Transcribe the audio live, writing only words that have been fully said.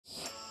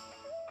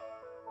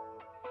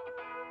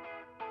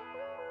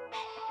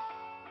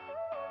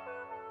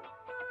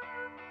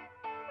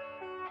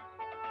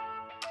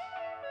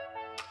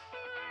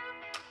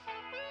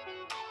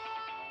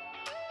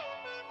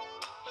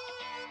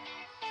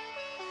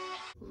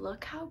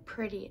look how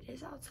pretty it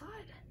is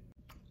outside.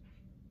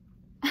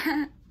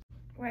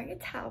 Wearing a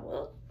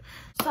towel.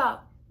 So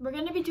we're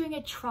gonna be doing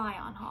a try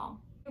on haul.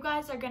 You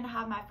guys are gonna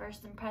have my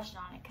first impression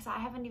on it because I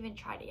haven't even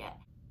tried it yet.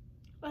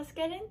 Let's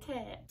get into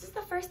it. This is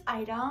the first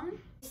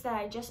item that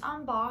I just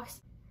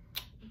unboxed.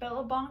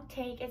 Billabong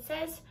Take. It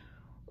says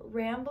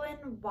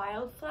Ramblin'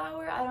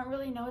 Wildflower. I don't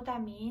really know what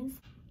that means.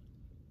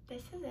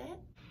 This is it.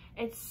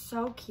 It's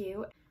so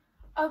cute.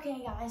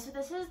 Okay guys, so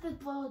this is the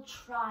little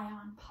try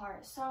on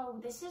part. So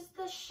this is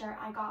the shirt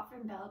I got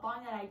from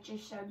Billabong that I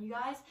just showed you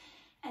guys.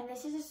 And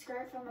this is a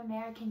skirt from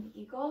American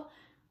Eagle.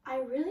 I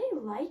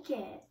really like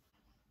it.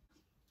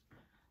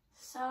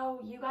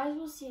 So you guys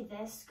will see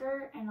this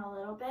skirt in a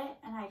little bit,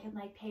 and I can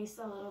like paste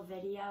a little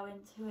video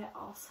into it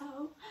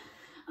also.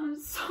 I'm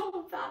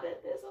so bad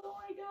at this, oh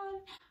my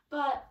god.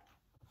 But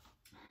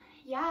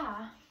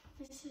yeah,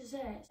 this is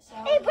it. So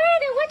hey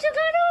Brandon, what you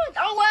got on?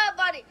 Don't worry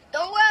about it.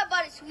 Don't worry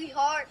about it,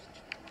 sweetheart.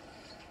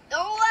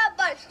 Don't worry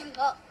about it,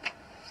 sweetheart.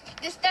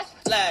 That's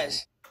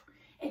Flash.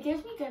 It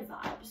gives me good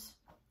vibes.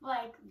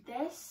 Like,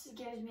 this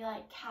gives me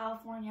like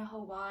California,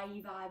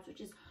 Hawaii vibes,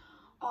 which is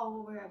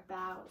all we're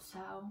about.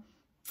 So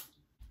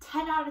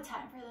 10 out of 10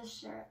 for this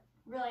shirt.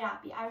 Really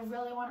happy. I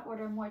really want to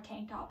order more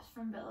tank tops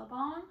from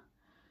Billabong.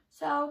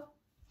 So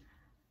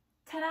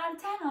 10 out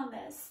of 10 on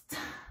this.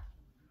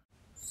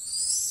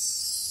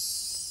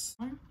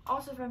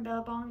 Also from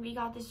Billabong, we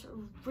got this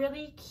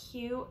really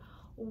cute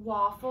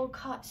waffle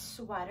cut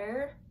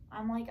sweater.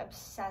 I'm like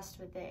obsessed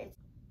with it.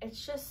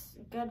 It's just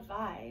good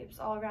vibes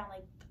all around.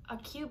 Like a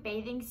cute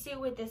bathing suit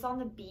with this on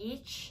the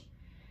beach.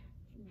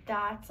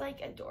 That's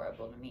like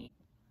adorable to me.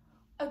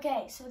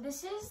 Okay, so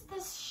this is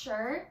this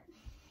shirt.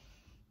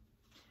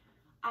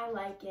 I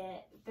like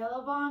it.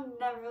 Billabong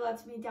never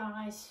lets me down,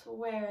 I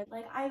swear.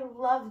 Like, I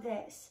love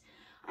this.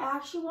 I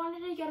actually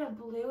wanted to get a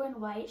blue and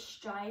white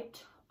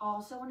striped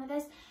also one of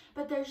this,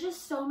 but there's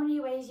just so many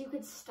ways you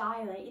could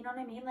style it, you know what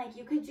I mean? Like,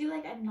 you could do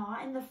like a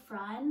knot in the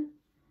front.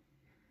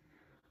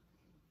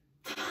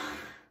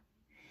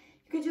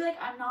 You could do like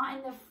a knot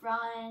in the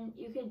front.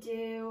 You could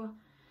do,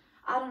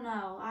 I don't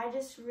know. I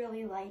just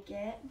really like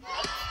it.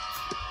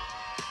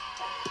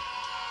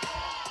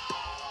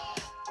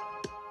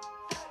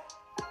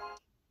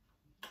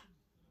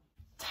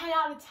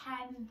 Out of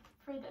 10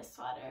 for this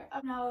sweater. I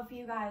don't know if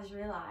you guys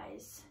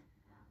realize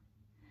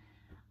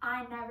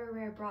I never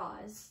wear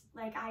bras.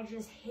 Like, I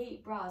just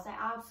hate bras. I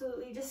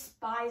absolutely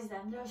despise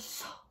them. They're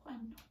so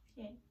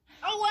annoying.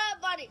 don't worry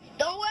about it.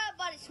 Don't worry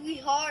about it,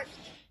 sweetheart.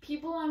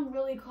 People I'm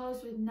really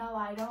close with know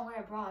I don't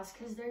wear bras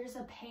because they're just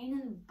a pain in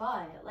the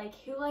butt. Like,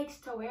 who likes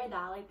to wear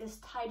that? Like, this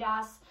tight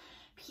ass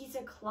piece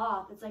of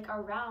cloth that's like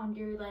around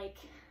your, like,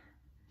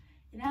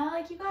 you know,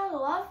 like, you gotta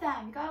love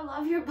them. You gotta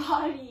love your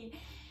body.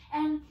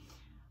 And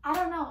I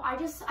don't know, I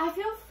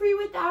feel free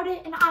without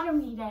it, and I don't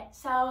need it,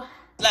 so.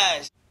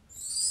 Flash.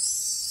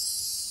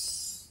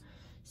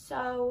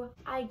 So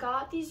I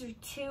got these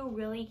two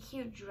really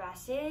cute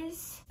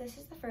dresses. This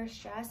is the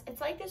first dress. It's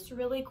like this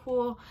really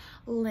cool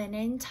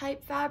linen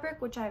type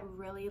fabric, which I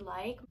really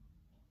like.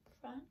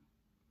 Front,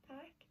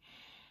 back.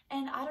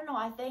 And I don't know,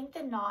 I think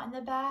the knot in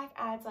the back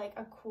adds like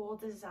a cool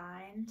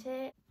design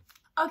to it.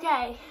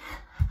 Okay.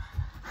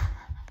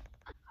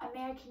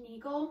 American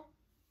Eagle.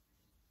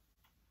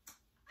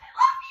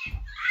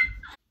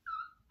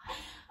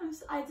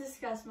 I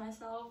disgust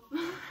myself.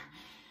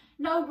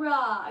 No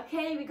bra,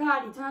 okay? We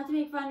got it. Don't have to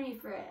make fun of me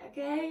for it,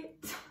 okay?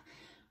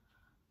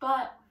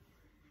 But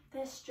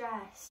this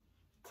dress,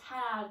 10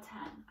 out of 10.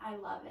 I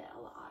love it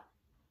a lot.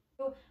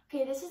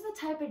 Okay, this is the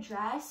type of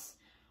dress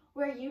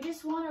where you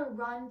just want to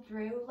run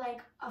through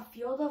like a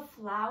field of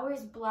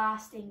flowers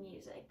blasting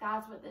music.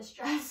 That's what this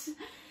dress,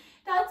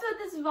 that's what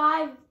this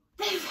vibe,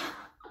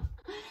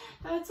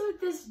 that's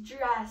what this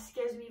dress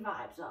gives me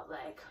vibes of,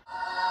 like.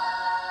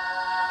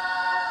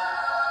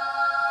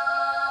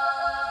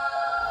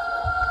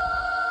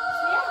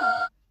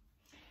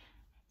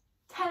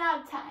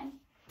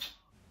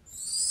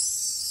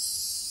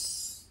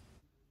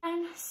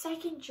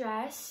 Second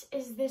dress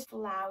is this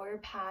flower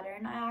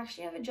pattern. I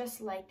actually have a dress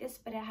like this,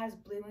 but it has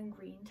blue and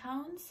green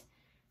tones.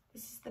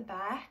 This is the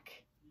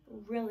back.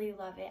 Really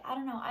love it. I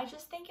don't know, I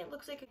just think it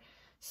looks like a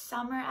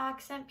summer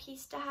accent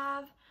piece to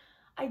have.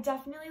 I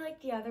definitely like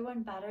the other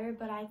one better,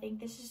 but I think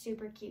this is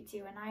super cute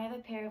too. And I have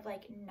a pair of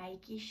like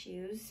Nike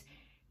shoes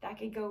that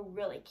could go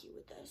really cute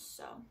with this,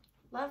 so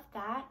love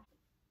that.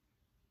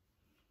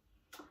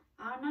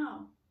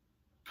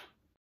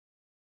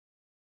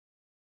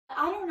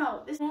 I don't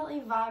know, this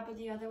definitely vibe with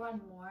the other one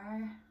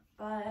more,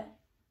 but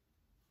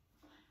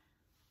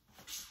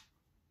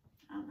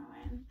I don't know,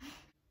 man.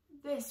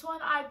 This one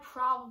I'd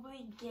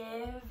probably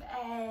give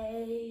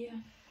a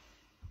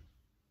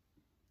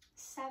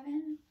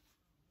 7,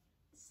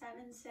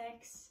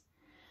 6.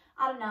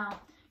 I don't know,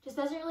 just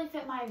doesn't really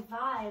fit my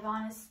vibe,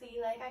 honestly.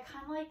 Like, I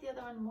kind of like the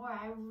other one more.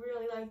 I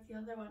really like the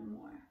other one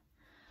more.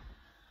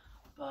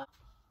 But,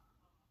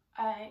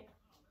 alright,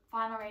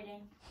 final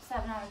rating,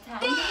 7 out of 10.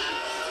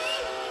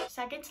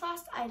 Second to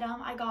last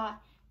item, I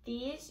got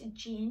these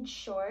jean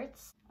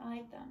shorts. I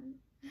like them.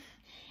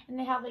 And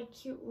they have like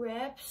cute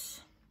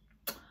rips.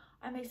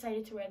 I'm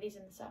excited to wear these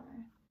in the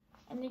summer.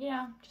 And you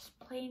know, just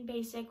plain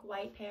basic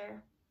white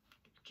pair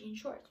jean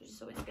shorts, which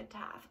is always good to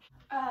have.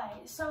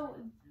 Alright, so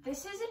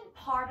this isn't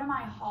part of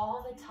my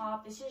haul, the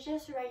top. This is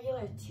just a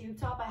regular tube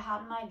top I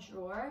had in my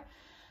drawer.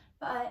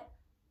 But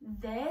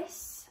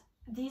these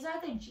are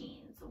the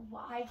jeans.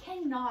 I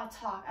cannot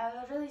talk, I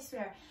literally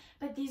swear.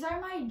 But these are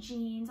my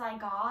jeans I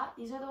got.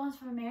 These are the ones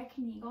from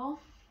American Eagle.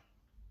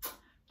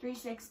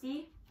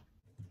 360.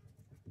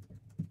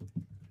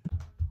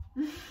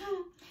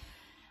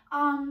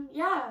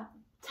 Yeah,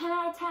 10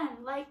 out of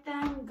 10. Like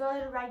them,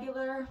 good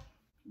regular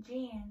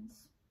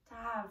jeans to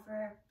have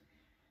for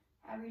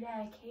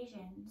everyday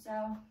occasion.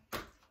 So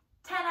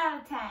 10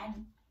 out of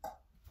 10.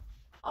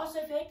 Also,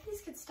 I feel like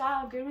these could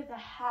style good with a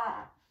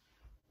hat.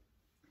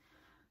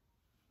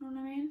 You know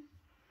what I mean?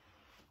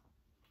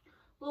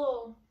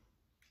 Little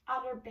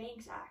Outer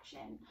Banks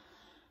action.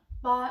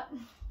 But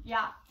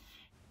yeah.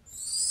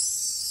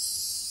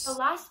 The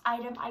last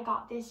item, I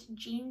got this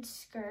jean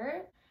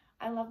skirt.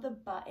 I love the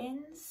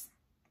buttons,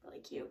 really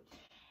cute.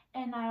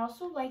 And I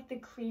also like the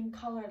cream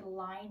colored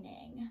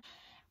lining.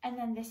 And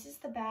then this is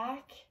the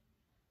back.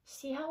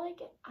 See how like,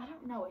 I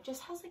don't know, it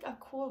just has like a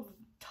cool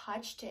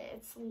touch to it.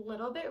 It's a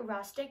little bit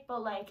rustic,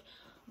 but like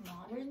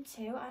modern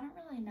too. I don't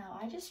really know.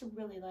 I just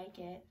really like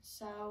it.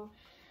 So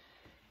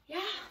yeah.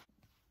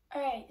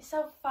 All right,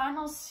 so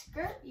final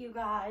skirt, you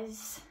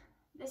guys.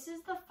 This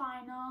is the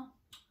final.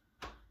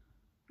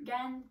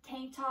 Again,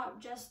 tank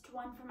top, just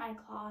one from my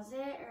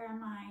closet or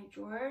my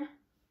drawer.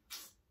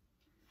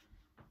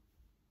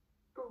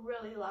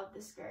 Really love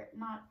the skirt,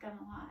 not gonna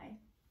lie.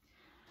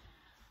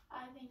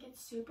 I think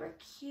it's super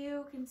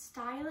cute. Can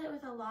style it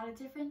with a lot of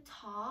different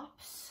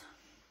tops.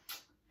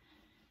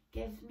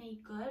 Gives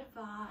me good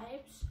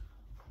vibes.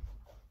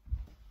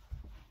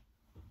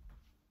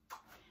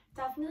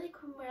 Definitely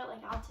can wear it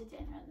like out to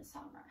dinner in the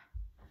summer.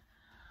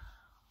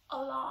 A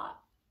lot.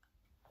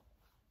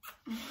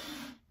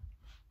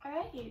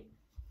 Alright.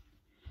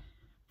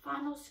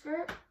 Final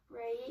skirt,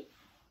 right?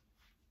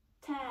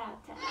 10 out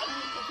of 10. I think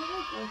I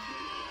go through this,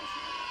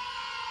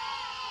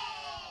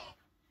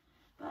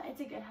 but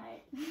it's a good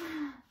height.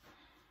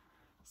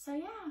 So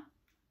yeah,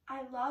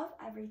 I love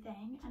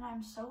everything and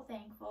I'm so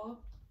thankful.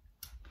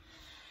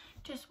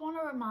 Just want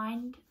to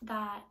remind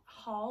that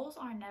hauls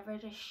are never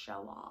to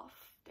show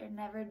off. They're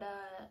never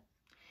to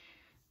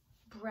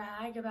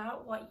brag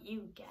about what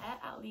you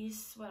get, at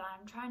least what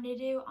I'm trying to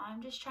do.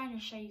 I'm just trying to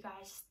show you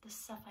guys the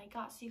stuff I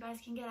got so you guys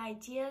can get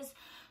ideas,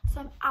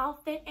 some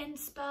outfit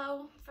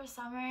inspo for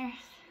summer.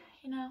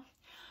 You know,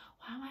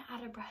 why am I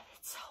out of breath?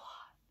 It's so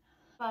hot.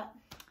 But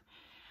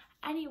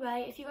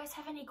anyway, if you guys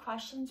have any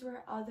questions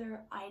where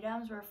other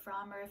items were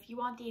from, or if you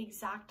want the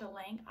exact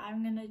link,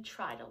 I'm gonna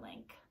try to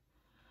link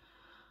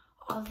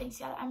all the things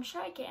together. I'm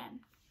sure I can.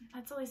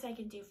 That's the least I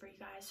can do for you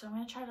guys. So I'm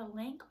gonna try to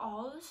link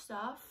all the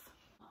stuff.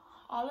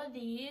 All of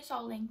these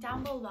I'll link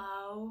down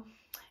below.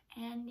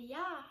 And yeah,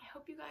 I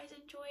hope you guys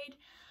enjoyed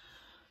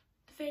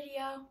the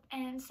video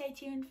and stay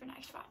tuned for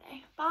next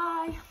Friday.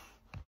 Bye.